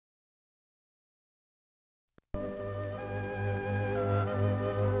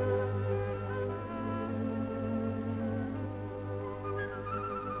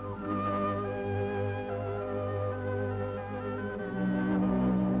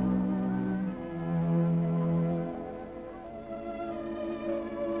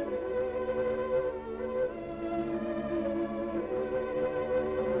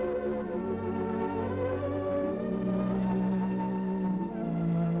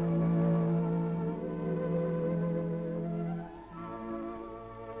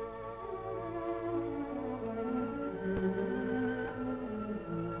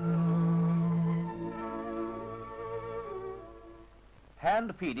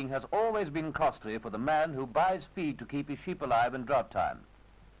hand feeding has always been costly for the man who buys feed to keep his sheep alive in drought time.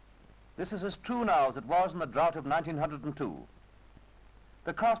 This is as true now as it was in the drought of 1902.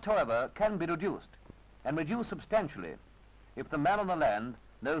 The cost, however, can be reduced, and reduced substantially, if the man on the land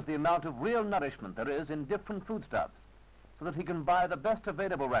knows the amount of real nourishment there is in different foodstuffs, so that he can buy the best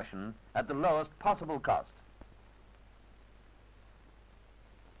available ration at the lowest possible cost.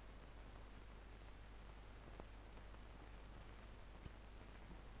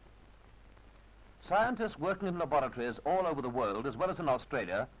 Scientists working in laboratories all over the world, as well as in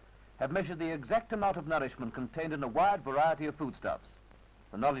Australia, have measured the exact amount of nourishment contained in a wide variety of foodstuffs.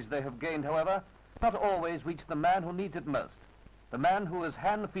 The knowledge they have gained, however, not always reach the man who needs it most, the man who is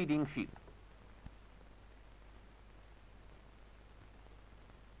hand-feeding sheep.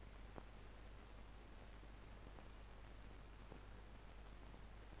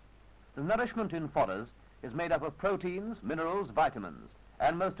 The nourishment in fodders is made up of proteins, minerals, vitamins,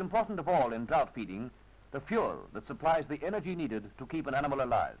 and most important of all in drought feeding, the fuel that supplies the energy needed to keep an animal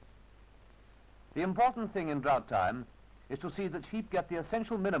alive. The important thing in drought time is to see that sheep get the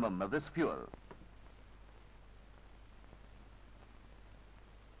essential minimum of this fuel.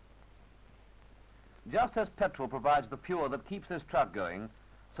 Just as petrol provides the fuel that keeps this truck going,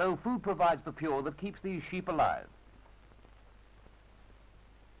 so food provides the fuel that keeps these sheep alive.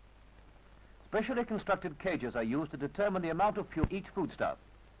 Specially constructed cages are used to determine the amount of fuel each foodstuff.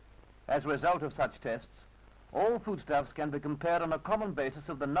 As a result of such tests, all foodstuffs can be compared on a common basis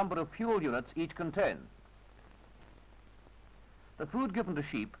of the number of fuel units each contains. The food given to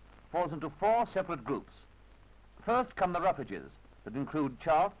sheep falls into 4 separate groups. First come the roughages that include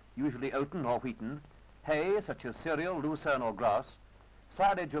chaff, usually oaten or wheaten, hay such as cereal, lucerne or grass,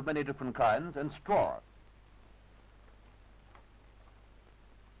 silage of many different kinds, and straw.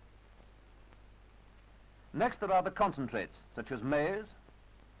 Next there are the concentrates such as maize,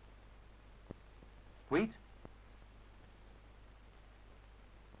 wheat,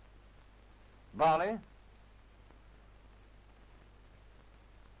 barley,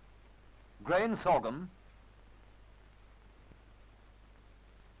 grain sorghum,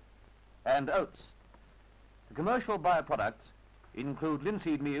 and oats. The commercial byproducts include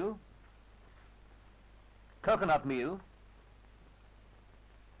linseed meal, coconut meal,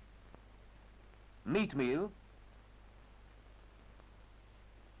 meat meal,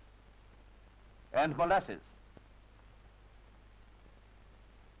 and molasses.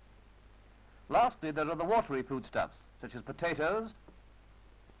 Lastly, there are the watery foodstuffs, such as potatoes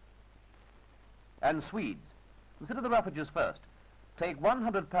and swedes. Consider the roughages first. Take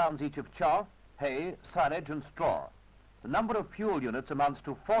 100 pounds each of chaff, hay, silage, and straw. The number of fuel units amounts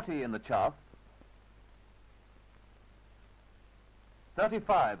to 40 in the chaff,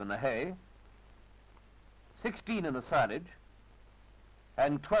 35 in the hay, 16 in the silage,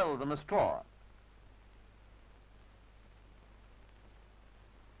 and 12 in the straw.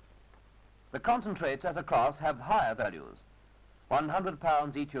 The concentrates as a class have higher values. 100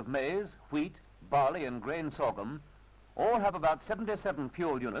 pounds each of maize, wheat, barley, and grain sorghum all have about 77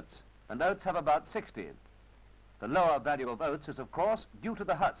 fuel units, and oats have about 60. The lower value of oats is, of course, due to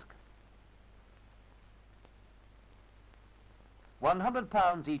the husk. 100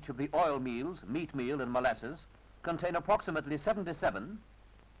 pounds each of the oil meals, meat meal, and molasses contain approximately 77,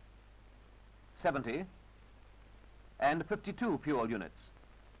 70, and 52 fuel units.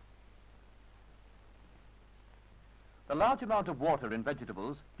 The large amount of water in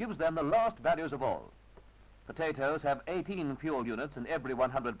vegetables gives them the lowest values of all. Potatoes have 18 fuel units in every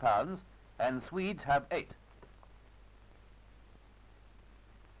 100 pounds, and swedes have 8.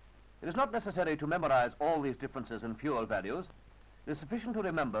 It is not necessary to memorize all these differences in fuel values. It is sufficient to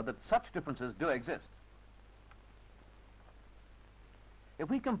remember that such differences do exist. If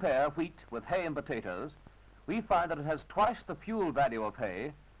we compare wheat with hay and potatoes, we find that it has twice the fuel value of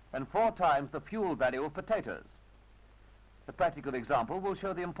hay and 4 times the fuel value of potatoes. The practical example will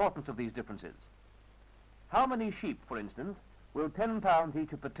show the importance of these differences. How many sheep, for instance, will 10 pounds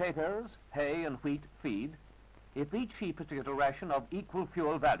each of potatoes, hay, and wheat feed if each sheep is to get a ration of equal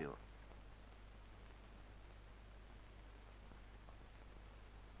fuel value?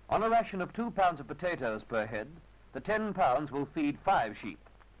 On a ration of 2 pounds of potatoes per head, the 10 pounds will feed 5 sheep.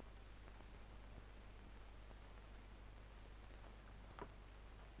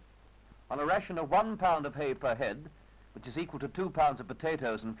 On a ration of 1 pound of hay per head, which is equal to 2 pounds of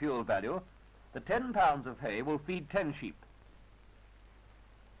potatoes in fuel value, the 10 pounds of hay will feed 10 sheep.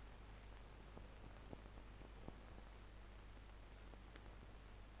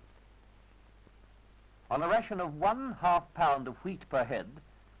 On a ration of 1/2 pound of wheat per head,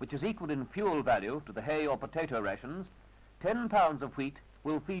 which is equal in fuel value to the hay or potato rations, 10 pounds of wheat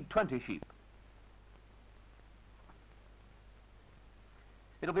will feed 20 sheep.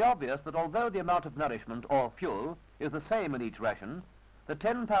 It'll be obvious that although the amount of nourishment or fuel is the same in each ration, the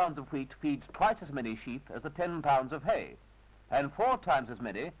 10 pounds of wheat feeds twice as many sheep as the 10 pounds of hay, and 4 times as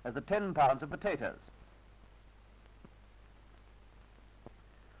many as the 10 pounds of potatoes.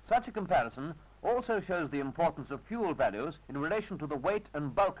 Such a comparison also shows the importance of fuel values in relation to the weight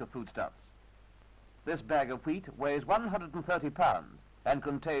and bulk of foodstuffs. This bag of wheat weighs 130 pounds and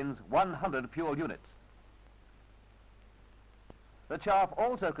contains 100 fuel units. The chaff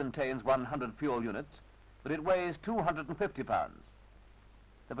also contains 100 fuel units, but it weighs 250 pounds.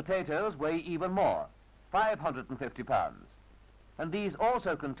 The potatoes weigh even more, 550 pounds, and these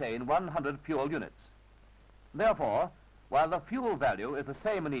also contain 100 fuel units. Therefore, while the fuel value is the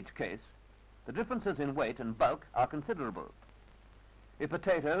same in each case, the differences in weight and bulk are considerable. If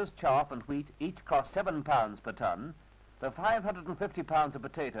potatoes, chaff and wheat each cost 7 pounds per ton, the 550 pounds of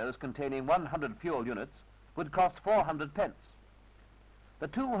potatoes containing 100 fuel units would cost 400 pence. The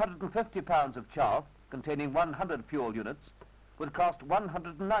 250 pounds of chaff containing 100 fuel units would cost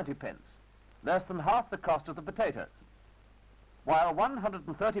 190 pence, less than half the cost of the potatoes, while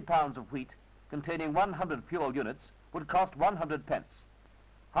 130 pounds of wheat containing 100 fuel units would cost 100 pence,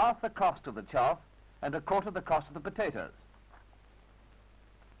 half the cost of the chaff and a quarter the cost of the potatoes.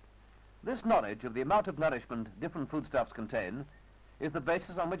 This knowledge of the amount of nourishment different foodstuffs contain is the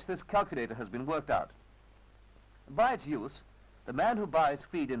basis on which this calculator has been worked out. By its use, the man who buys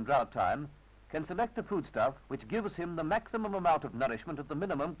feed in drought time can select the foodstuff which gives him the maximum amount of nourishment at the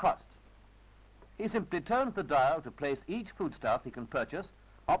minimum cost. He simply turns the dial to place each foodstuff he can purchase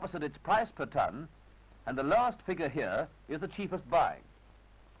opposite its price per ton, and the lowest figure here is the cheapest buying.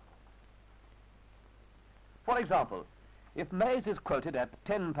 For example, if maize is quoted at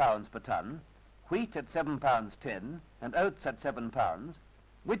 10 pounds per ton, wheat at 7 pounds 10, and oats at 7 pounds,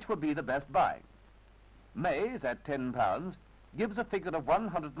 which would be the best buying? Maize at 10 pounds gives a figure of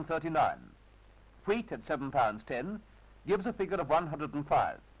 139. Wheat at 7 pounds 10 gives a figure of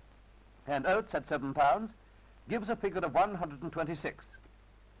 105. And oats at 7 pounds gives a figure of 126.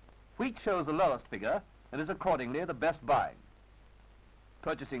 Wheat shows the lowest figure and is accordingly the best buying.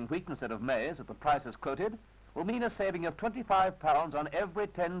 Purchasing wheat instead of maize at the prices quoted will mean a saving of 25 pounds on every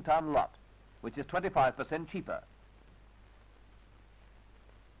 10-ton lot, which is 25% cheaper.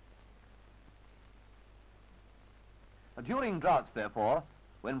 During droughts, therefore,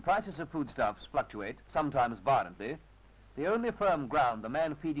 when prices of foodstuffs fluctuate, sometimes violently, the only firm ground the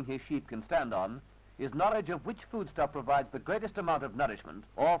man feeding his sheep can stand on is knowledge of which foodstuff provides the greatest amount of nourishment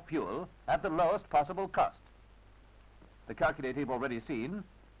or fuel at the lowest possible cost. The calculator you've already seen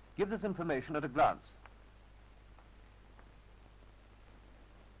gives us information at a glance.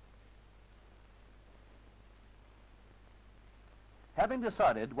 Having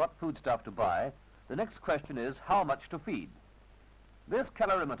decided what foodstuff to buy, the next question is how much to feed. This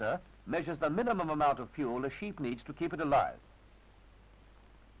calorimeter measures the minimum amount of fuel a sheep needs to keep it alive.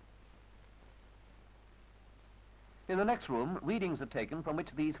 In the next room, readings are taken from which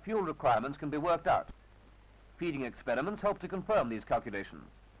these fuel requirements can be worked out. Feeding experiments help to confirm these calculations.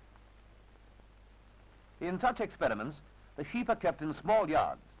 In such experiments, the sheep are kept in small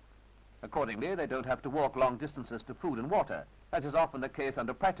yards. Accordingly, they don't have to walk long distances to food and water, as is often the case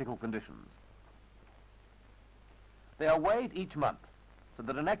under practical conditions. They are weighed each month, so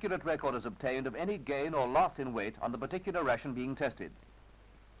that an accurate record is obtained of any gain or loss in weight on the particular ration being tested.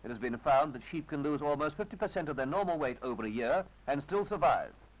 It has been found that sheep can lose almost 50% of their normal weight over a year and still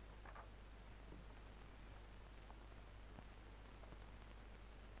survive.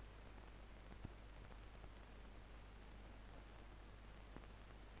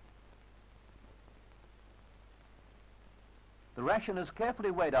 The ration is carefully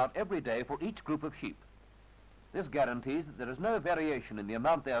weighed out every day for each group of sheep. This guarantees that there is no variation in the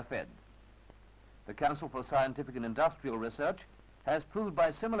amount they are fed. The Council for Scientific and Industrial Research has proved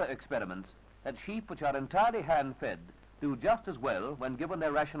by similar experiments that sheep which are entirely hand-fed do just as well when given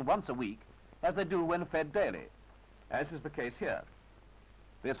their ration once a week as they do when fed daily, as is the case here.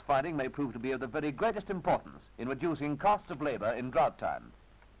 This finding may prove to be of the very greatest importance in reducing costs of labor in drought time.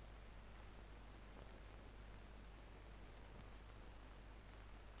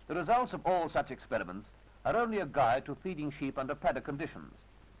 The results of all such experiments are only a guide to feeding sheep under paddock conditions,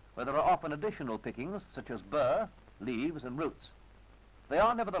 where there are often additional pickings such as burr, leaves and roots. They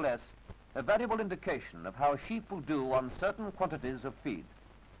are nevertheless a valuable indication of how sheep will do on certain quantities of feed.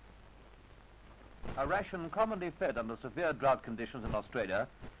 A ration commonly fed under severe drought conditions in Australia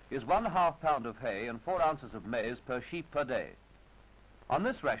is 1/2 pound of hay and 4 ounces of maize per sheep per day. On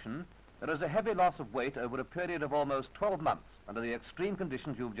this ration, there is a heavy loss of weight over a period of almost 12 months under the extreme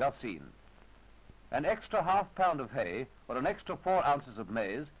conditions you've just seen. An extra half pound of hay or an extra 4 ounces of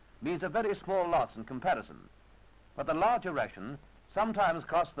maize means a very small loss in comparison. But the larger ration sometimes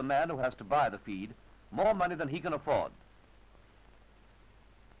costs the man who has to buy the feed more money than he can afford.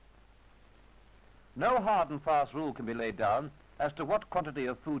 No hard and fast rule can be laid down as to what quantity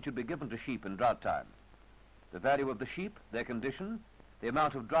of food should be given to sheep in drought time. The value of the sheep, their condition, the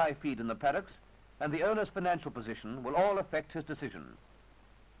amount of dry feed in the paddocks, and the owner's financial position will all affect his decision.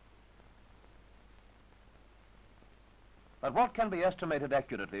 But what can be estimated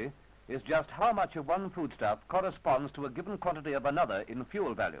accurately is just how much of one foodstuff corresponds to a given quantity of another in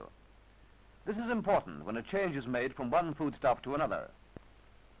fuel value. This is important when a change is made from one foodstuff to another.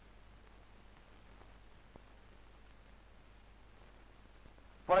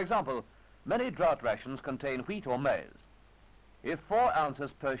 For example, many drought rations contain wheat or maize. If 4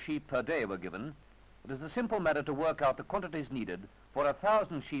 ounces per sheep per day were given, it is a simple matter to work out the quantities needed for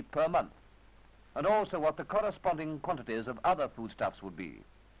 1,000 sheep per month, and also what the corresponding quantities of other foodstuffs would be.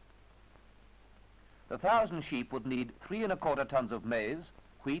 The 1,000 sheep would need 3 1/4 tons of maize,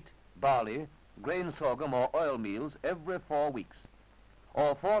 wheat, barley, grain sorghum or oil meals every 4 weeks,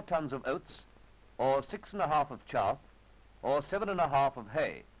 or 4 tons of oats, or 6 1/2 of chaff, or 7 1/2 of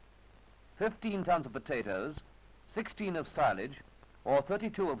hay, 15 tons of potatoes, 16 of silage, or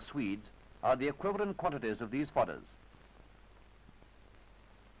 32 of swedes are the equivalent quantities of these fodders.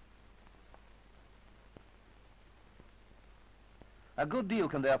 A good deal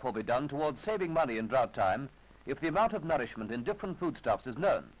can therefore be done towards saving money in drought time if the amount of nourishment in different foodstuffs is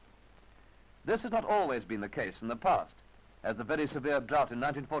known. This has not always been the case in the past, as the very severe drought in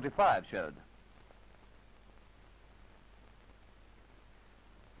 1945 showed.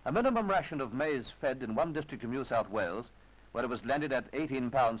 A minimum ration of maize fed in one district of New South Wales, where it was landed at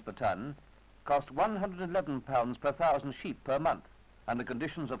 18 pounds per tonne, cost 111 pounds per 1,000 sheep per month, under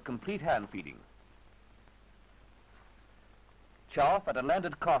conditions of complete hand feeding. Chaff at a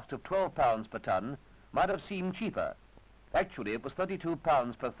landed cost of 12 pounds per tonne might have seemed cheaper. Actually, it was 32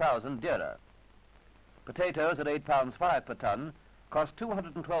 pounds per 1,000 dearer. Potatoes at 8 pounds 5 per tonne cost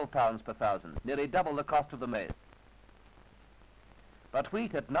 212 pounds per 1,000, nearly double the cost of the maize. But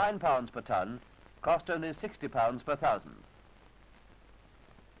wheat at 9 pounds per tonne cost only 60 pounds per 1,000.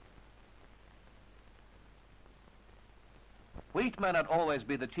 Wheat may not always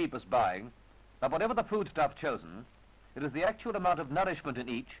be the cheapest buying, but whatever the foodstuff chosen, it is the actual amount of nourishment in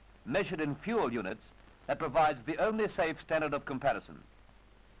each, measured in fuel units, that provides the only safe standard of comparison.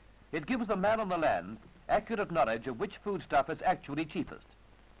 It gives the man on the land accurate knowledge of which foodstuff is actually cheapest.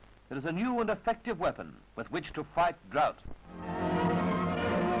 It is a new and effective weapon with which to fight drought.